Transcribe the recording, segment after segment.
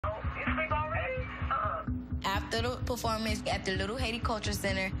little performance at the Little Haiti Culture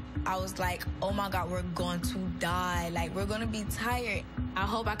Center, I was like, oh my God, we're going to die. Like, we're going to be tired. I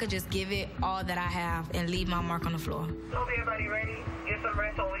hope I could just give it all that I have and leave my mark on the floor. Hope everybody ready. Get some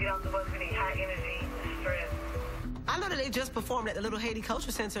rest when we get off the bus. We need high energy, strength. I know that they just performed at the Little Haiti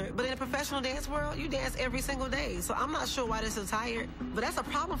Culture Center, but in the professional dance world, you dance every single day. So I'm not sure why they're so tired, but that's a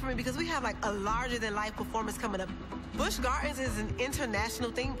problem for me because we have like a larger-than-life performance coming up. Busch Gardens is an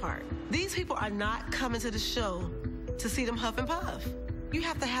international theme park. These people are not coming to the show to see them huff and puff. You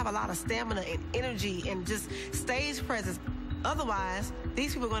have to have a lot of stamina and energy and just stage presence. Otherwise,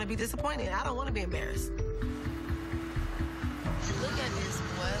 these people are going to be disappointed. I don't want to be embarrassed. Look at this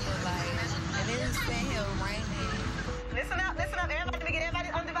weather, like, and it is sitting here raining. Listen up, everybody. Let me get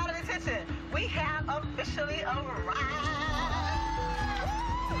everybody's undivided attention. We have officially arrived.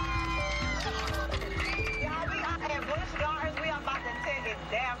 Y'all, we are at Busch Gardens. We are about to take it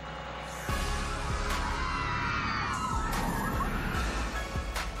down.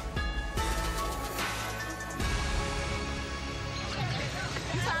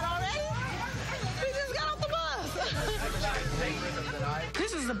 You tired already? We just got off the bus.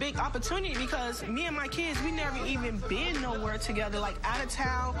 This is a big opportunity because me and my kids, we never even been nowhere together, like out of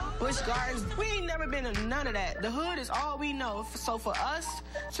town, Busch Gardens. We ain't never been to none of that. The hood is all we know. So for us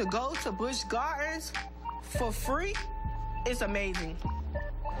to go to Busch Gardens for free, it's amazing.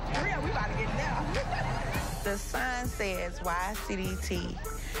 Hurry up, we about to get down. The sign says YCDT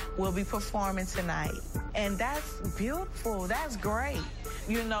will be performing tonight. And that's beautiful. That's great.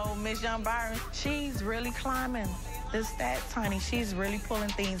 You know, Miss Young Byron, she's really climbing the stats, honey. She's really pulling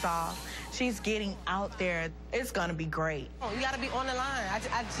things off. She's getting out there. It's gonna be great. Oh, you gotta be on the line.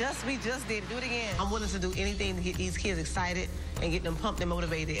 We just did it. Do it again. I'm willing to do anything to get these kids excited and get them pumped and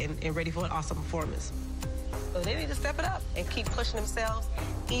motivated and ready for an awesome performance. So they need to step it up and keep pushing themselves,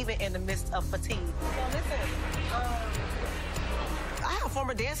 even in the midst of fatigue. So listen, I have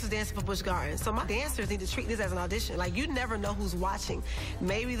former dancers dancing for Busch Gardens, so my dancers need to treat this as an audition. Like, you never know who's watching.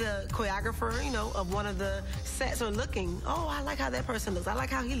 Maybe the choreographer, you know, of one of the sets are looking, oh, I like how that person looks. I like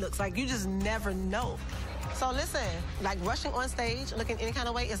how he looks. Like, you just never know. So listen, like rushing on stage, looking any kind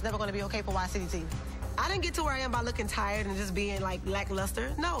of way, is never going to be okay for YCDT. I didn't get to where I am by looking tired and just being, like,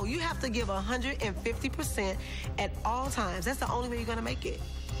 lackluster. No, you have to give 150% at all times. That's the only way you're going to make it.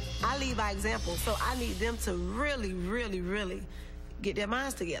 I lead by example, so I need them to really, really, really get their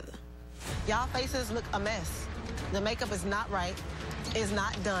minds together. Y'all faces look a mess. The makeup is not right, is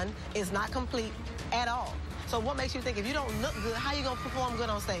not done, is not complete at all. So what makes you think if you don't look good, how you going to perform good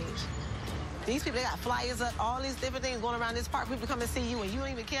on stage? These people, they got flyers up, all these different things going around this park. People come and see you, and you don't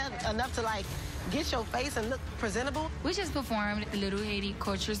even care enough to, like, get your face and look presentable. We just performed at the Little Haiti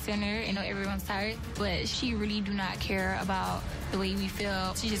Culture Center. I know everyone's tired, but she really do not care about the way we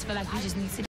feel. She just feel like we just need to